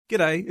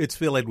G'day, it's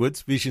Phil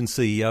Edwards, Vision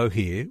CEO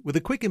here, with a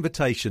quick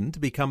invitation to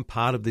become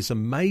part of this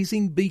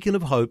amazing beacon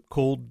of hope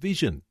called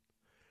Vision.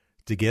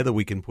 Together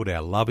we can put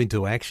our love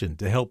into action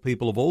to help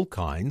people of all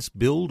kinds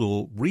build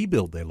or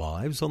rebuild their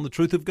lives on the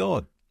truth of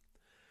God.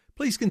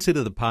 Please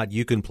consider the part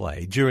you can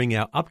play during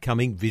our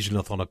upcoming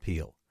Visionathon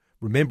appeal,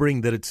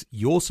 remembering that it's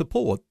your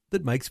support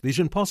that makes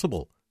Vision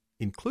possible,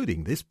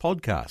 including this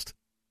podcast.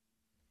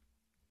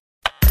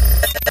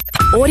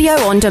 Audio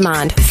on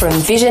demand from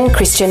Vision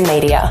Christian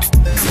Media.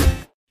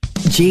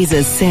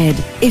 Jesus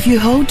said, "If you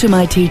hold to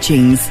my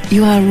teachings,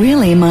 you are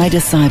really my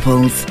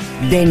disciples.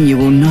 Then you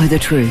will know the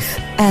truth,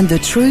 and the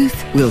truth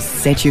will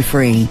set you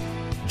free."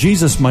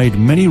 Jesus made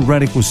many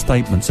radical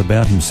statements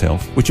about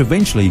himself, which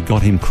eventually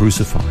got him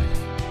crucified.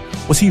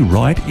 Was he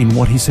right in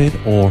what he said,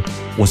 or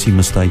was he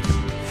mistaken?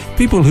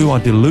 People who are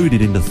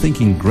deluded into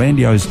thinking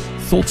grandiose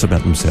thoughts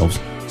about themselves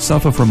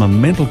suffer from a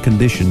mental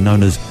condition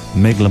known as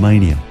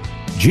megalomania.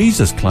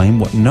 Jesus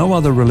claimed what no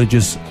other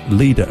religious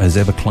leader has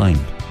ever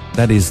claimed.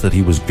 That is, that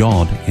he was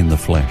God in the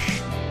flesh.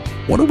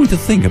 What are we to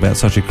think about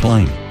such a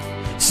claim?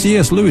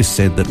 C.S. Lewis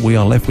said that we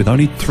are left with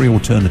only three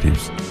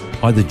alternatives.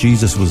 Either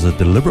Jesus was a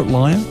deliberate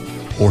liar,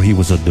 or he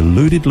was a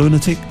deluded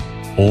lunatic,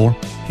 or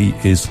he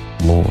is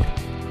Lord.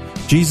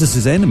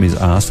 Jesus' enemies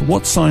asked,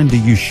 "What sign do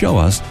you show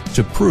us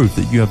to prove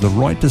that you have the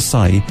right to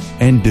say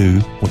and do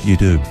what you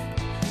do?"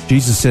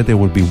 Jesus said there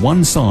would be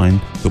one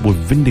sign that would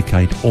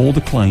vindicate all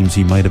the claims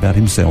he made about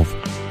himself,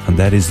 and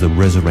that is the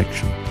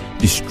resurrection.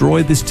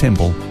 Destroy this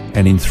temple,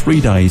 and in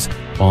 3 days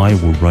I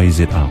will raise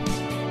it up.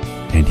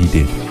 And he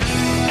did.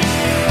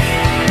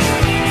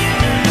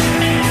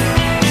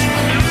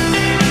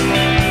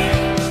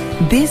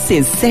 This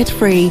is Set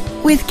Free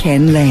with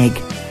Ken Legg.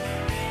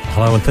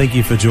 Hello and thank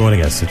you for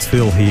joining us. It's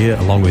Phil here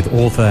along with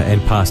author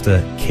and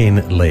pastor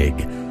Ken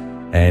Legg.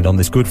 And on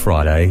this Good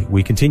Friday,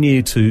 we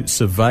continue to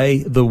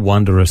survey the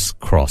wondrous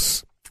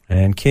cross.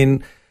 And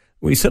Ken,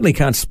 we certainly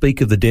can't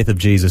speak of the death of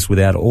Jesus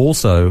without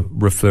also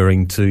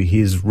referring to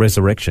his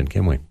resurrection,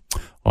 can we?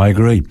 I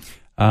agree.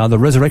 The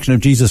resurrection of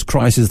Jesus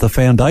Christ is the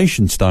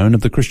foundation stone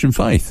of the Christian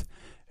faith.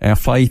 Our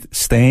faith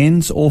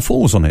stands or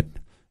falls on it.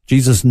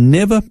 Jesus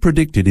never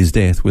predicted his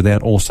death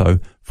without also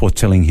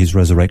foretelling his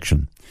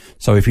resurrection.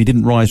 So if he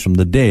didn't rise from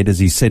the dead as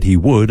he said he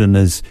would and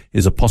as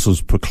his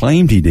apostles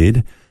proclaimed he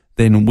did,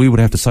 then we would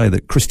have to say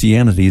that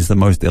Christianity is the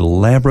most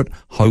elaborate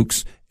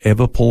hoax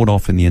ever poured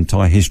off in the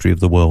entire history of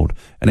the world.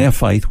 And our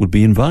faith would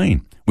be in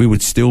vain. We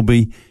would still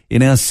be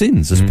in our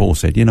sins, as Paul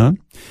said,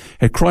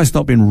 Had Christ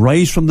not been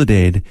raised from the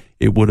dead,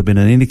 it would have been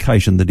an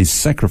indication that his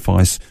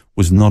sacrifice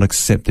was not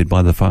accepted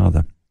by the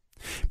Father.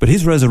 But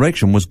his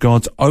resurrection was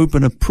God's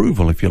open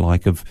approval, if you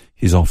like, of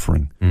his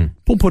offering.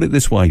 Paul put it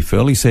this way,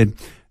 Phil. He said,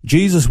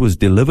 Jesus was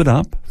delivered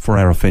up for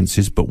our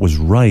offences, but was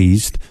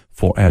raised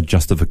for our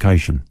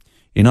justification.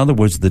 In other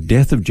words, the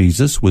death of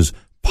Jesus was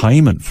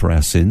payment for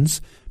our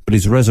sins, but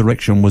his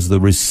resurrection was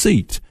the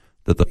receipt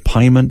that the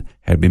payment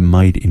had been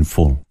made in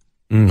full.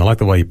 I like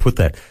the way you put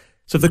that.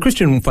 So if the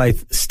Christian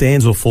faith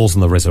stands or falls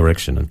on the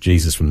resurrection of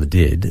Jesus from the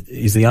dead,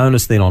 is the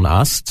onus then on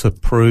us to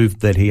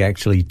prove that he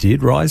actually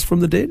did rise from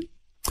the dead?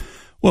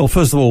 Well,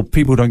 first of all,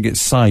 people don't get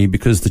saved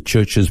because the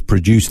church has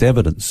produced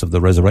evidence of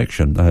the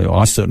resurrection.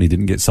 I certainly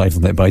didn't get saved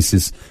on that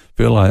basis,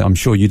 Phil. I'm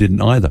sure you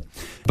didn't either.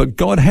 But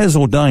God has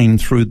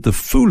ordained through the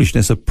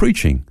foolishness of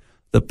preaching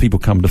that people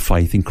come to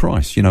faith in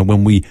Christ.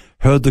 When we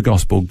heard the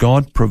gospel,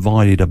 God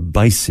provided a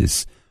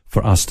basis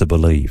for us to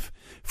believe.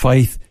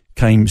 Faith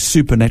came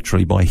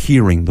supernaturally by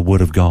hearing the word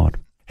of God.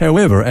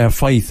 However, our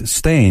faith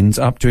stands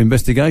up to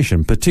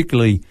investigation,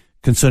 particularly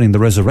concerning the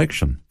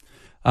resurrection.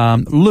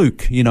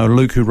 Luke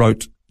who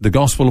wrote the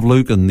Gospel of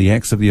Luke and the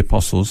Acts of the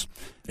Apostles,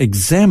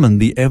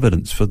 examined the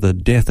evidence for the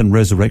death and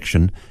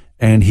resurrection,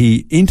 and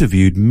he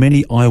interviewed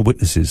many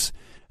eyewitnesses.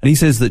 And he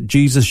says that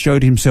Jesus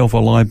showed himself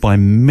alive by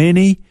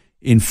many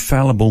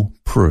infallible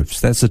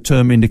proofs. That's a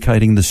term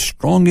indicating the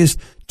strongest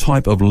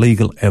type of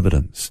legal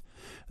evidence.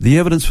 The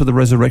evidence for the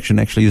resurrection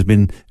actually has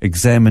been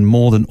examined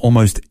more than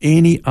almost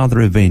any other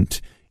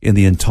event in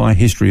the entire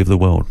history of the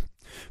world.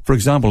 For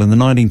example, in the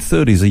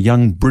 1930s, a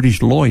young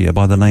British lawyer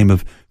by the name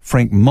of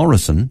Frank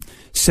Morrison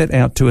set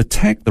out to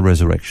attack the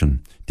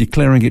resurrection,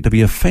 declaring it to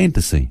be a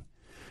fantasy.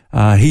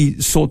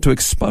 He sought to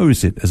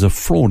expose it as a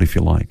fraud, if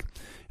you like,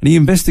 and he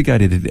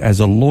investigated it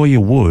as a lawyer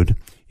would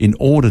in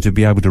order to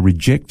be able to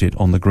reject it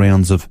on the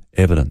grounds of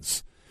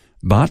evidence.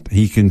 But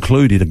he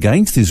concluded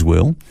against his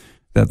will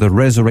that the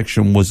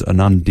resurrection was an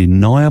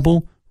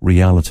undeniable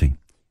reality.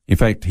 In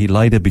fact, he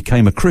later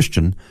became a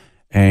Christian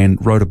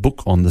and wrote a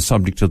book on the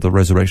subject of the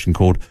resurrection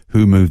called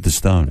Who Moved the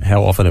Stone.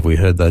 How often have we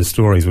heard those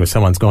stories where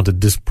someone's gone to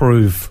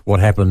disprove what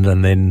happened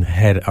and then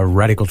had a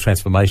radical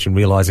transformation,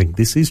 realizing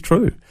this is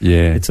true?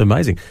 Yeah. It's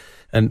amazing.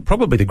 And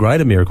probably the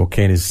greater miracle,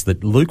 Ken, is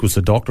that Luke was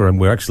a doctor and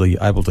we're actually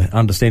able to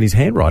understand his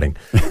handwriting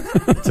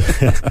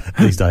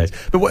these days.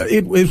 But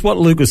what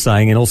Luke was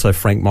saying, and also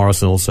Frank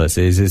Morrison also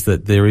says, is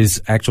that there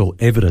is actual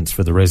evidence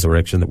for the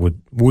resurrection that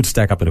would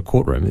stack up in a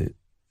courtroom. Is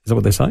that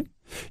what they're saying?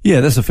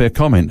 Yeah, that's a fair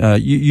comment.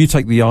 You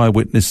take the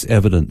eyewitness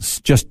evidence.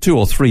 Just 2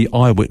 or 3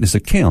 eyewitness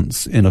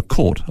accounts in a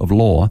court of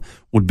law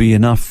would be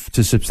enough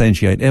to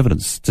substantiate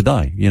evidence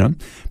today,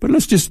 But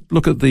let's just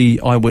look at the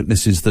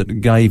eyewitnesses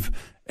that gave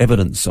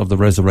evidence of the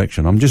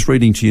resurrection. I'm just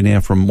reading to you now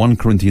from 1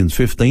 Corinthians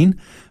 15,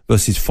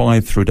 verses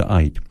 5 through to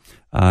 8.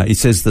 It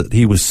says that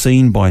he was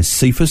seen by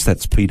Cephas,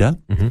 that's Peter,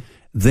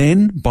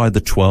 then by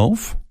the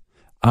 12.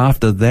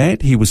 After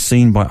that, he was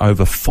seen by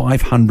over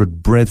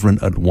 500 brethren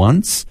at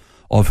once,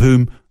 of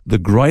whom the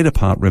greater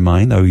part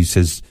remain, though he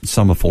says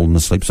some have fallen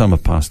asleep, some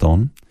have passed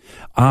on.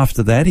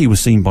 After that, he was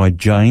seen by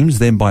James,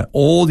 then by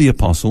all the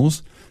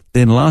apostles.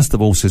 Then last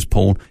of all, says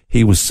Paul,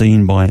 he was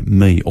seen by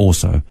me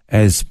also,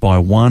 as by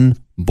one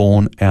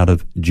born out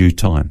of due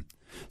time.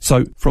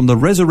 So from the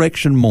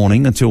resurrection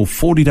morning until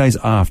 40 days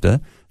after,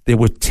 there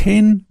were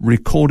 10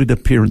 recorded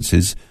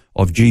appearances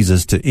of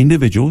Jesus to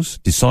individuals,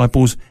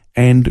 disciples,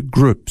 and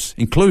groups,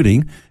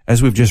 including,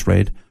 as we've just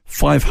read,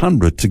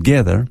 500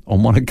 together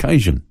on one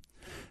occasion.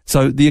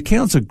 So the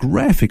accounts are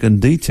graphic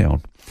and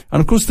detailed.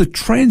 And of course, the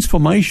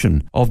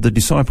transformation of the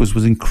disciples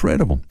was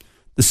incredible.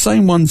 The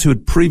same ones who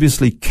had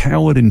previously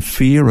cowered in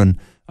fear and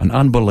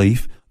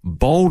unbelief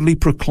boldly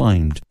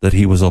proclaimed that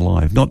he was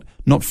alive,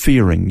 not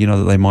fearing,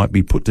 that they might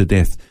be put to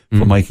death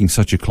for making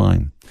such a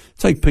claim.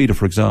 Take Peter,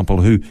 for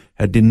example, who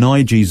had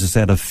denied Jesus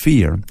out of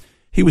fear.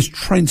 He was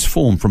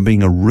transformed from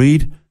being a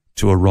reed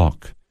to a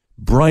rock,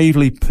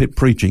 bravely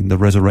preaching the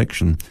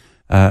resurrection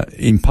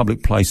in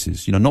public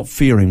places, not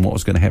fearing what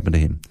was going to happen to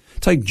him.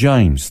 Take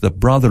James, the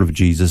brother of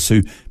Jesus,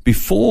 who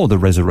before the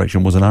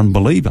resurrection was an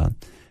unbeliever,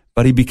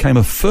 but he became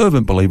a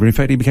fervent believer. In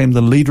fact, he became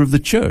the leader of the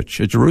church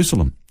at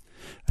Jerusalem.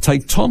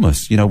 Take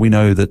Thomas. We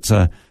know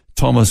that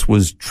Thomas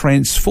was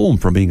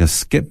transformed from being a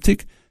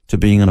skeptic to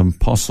being an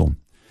apostle.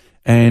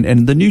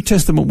 And the New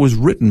Testament was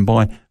written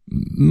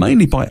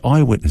mainly by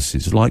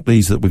eyewitnesses like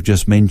these that we've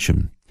just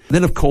mentioned.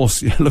 Then, of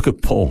course, look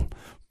at Paul.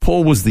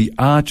 Paul was the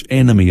arch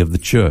enemy of the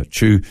church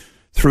who,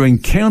 through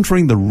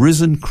encountering the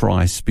risen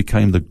Christ,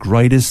 became the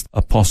greatest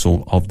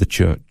apostle of the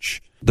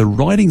church. The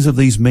writings of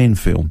these men,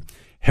 Phil,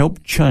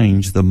 helped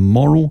change the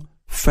moral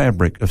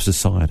fabric of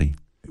society.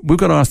 We've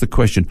got to ask the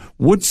question,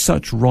 would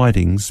such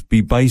writings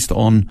be based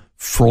on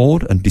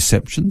fraud and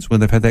deceptions when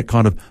they've had that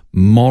kind of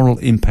moral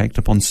impact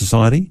upon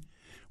society?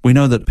 We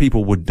know that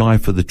people would die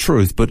for the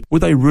truth, but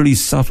would they really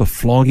suffer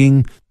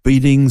flogging,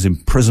 beatings,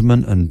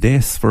 imprisonment and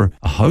death for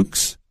a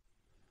hoax?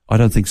 I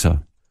don't think so.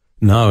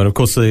 No, and of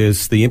course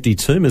there's the empty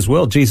tomb as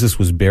well. Jesus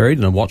was buried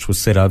and a watch was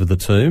set over the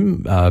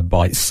tomb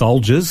by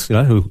soldiers,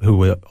 who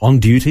were on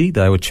duty.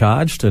 They were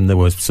charged and there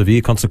were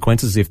severe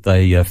consequences if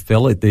they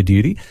fell at their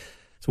duty.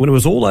 So when it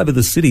was all over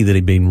the city that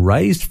he'd been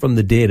raised from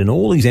the dead and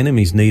all his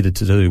enemies needed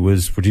to do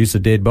was produce a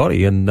dead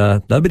body, and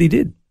nobody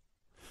did.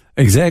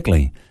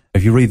 Exactly.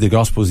 If you read the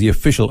Gospels, the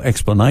official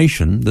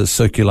explanation that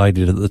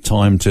circulated at the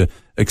time to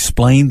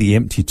explain the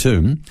empty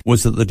tomb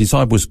was that the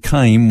disciples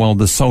came while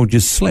the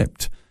soldiers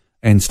slept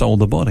and stole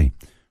the body.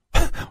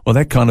 Well,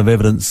 that kind of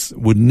evidence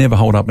would never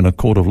hold up in a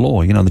court of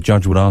law. The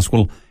judge would ask,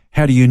 well,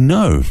 how do you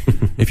know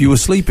if you were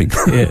sleeping?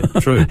 Yeah,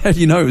 true. How do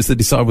you know it was the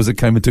disciples that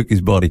came and took his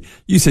body?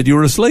 You said you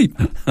were asleep.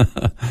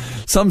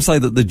 Some say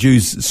that the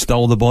Jews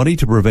stole the body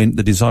to prevent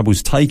the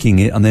disciples taking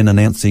it and then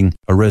announcing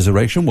a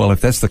resurrection. Well,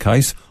 if that's the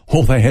case,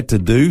 all they had to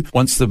do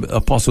once the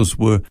apostles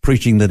were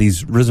preaching that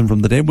he's risen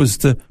from the dead was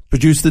to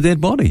produce the dead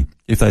body,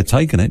 if they'd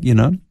taken it,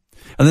 And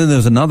then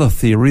there's another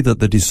theory that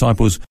the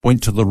disciples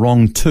went to the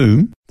wrong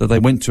tomb, that they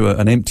went to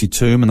an empty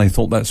tomb and they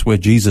thought that's where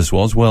Jesus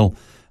was. Well,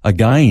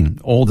 again,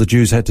 all the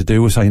Jews had to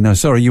do was say, no,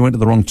 sorry, you went to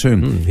the wrong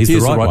tomb. Here's the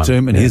right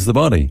tomb and here's the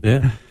body.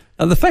 Yeah.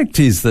 And the fact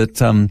is that,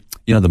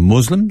 the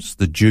Muslims,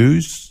 the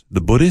Jews,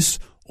 the Buddhists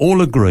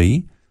all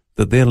agree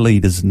that their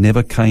leaders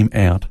never came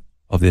out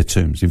of their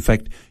tombs. In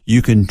fact,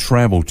 you can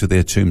travel to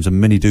their tombs, and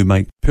many do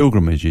make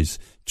pilgrimages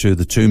to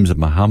the tombs of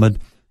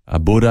Muhammad,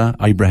 Buddha,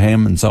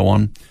 Abraham, and so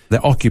on.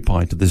 They're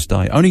occupied to this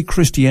day. Only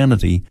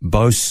Christianity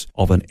boasts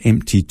of an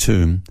empty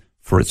tomb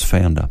for its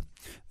founder.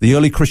 The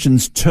early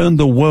Christians turned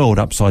the world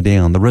upside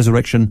down. The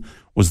resurrection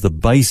was the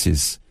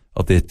basis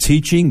of their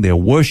teaching, their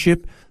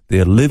worship,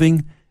 their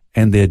living,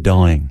 and their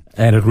dying.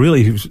 And it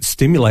really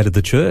stimulated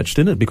the church,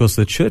 didn't it? Because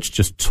the church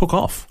just took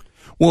off.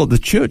 Well, the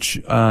church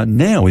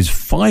now is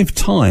 5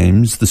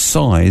 times the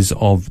size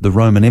of the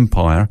Roman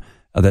Empire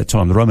at that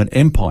time. The Roman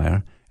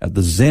Empire at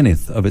the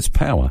zenith of its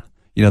power.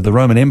 The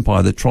Roman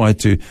Empire that tried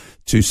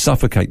to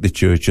suffocate the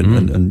church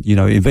and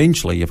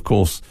eventually, of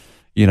course,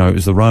 it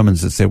was the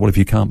Romans that said, well, if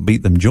you can't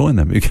beat them, join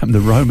them. It became the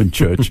Roman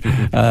church.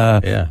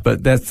 Yeah.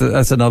 But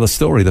that's another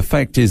story. The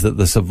fact is that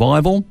the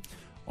survival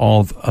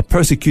of a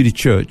persecuted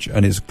church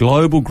and its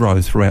global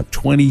growth throughout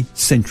 20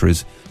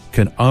 centuries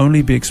can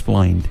only be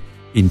explained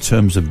in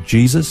terms of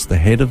Jesus, the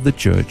head of the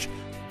church,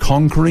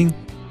 conquering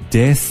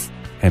death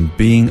and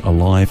being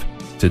alive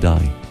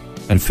today.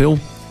 And Phil,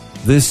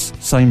 this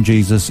same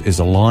Jesus is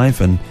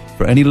alive, and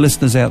for any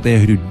listeners out there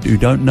who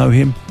don't know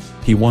him,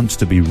 he wants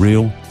to be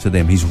real to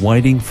them. He's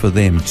waiting for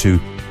them to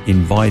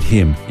invite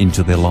him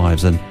into their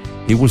lives, and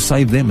he will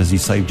save them as he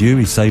saved you,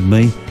 he saved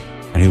me,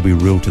 and he'll be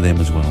real to them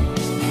as well.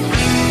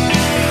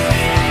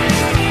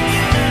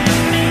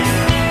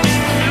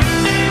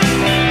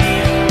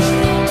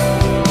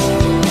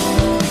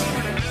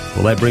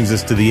 Well, that brings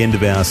us to the end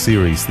of our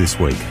series this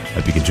week.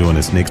 Hope you can join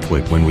us next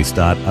week when we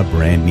start a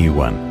brand new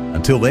one.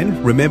 Until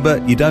then,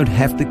 remember, you don't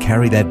have to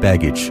carry that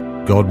baggage.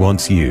 God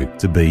wants you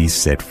to be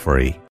set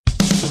free.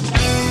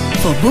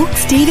 For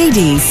books,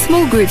 DVDs,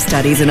 small group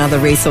studies and other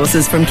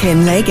resources from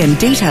Ken Legg and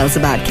details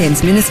about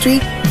Ken's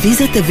ministry,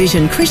 visit the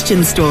Vision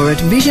Christian store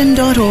at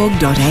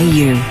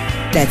vision.org.au.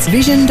 That's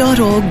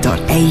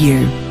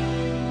vision.org.au.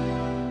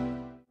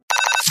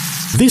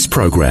 This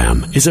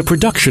program is a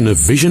production of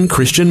Vision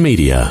Christian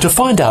Media. To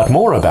find out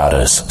more about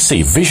us,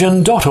 see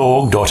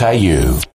vision.org.au.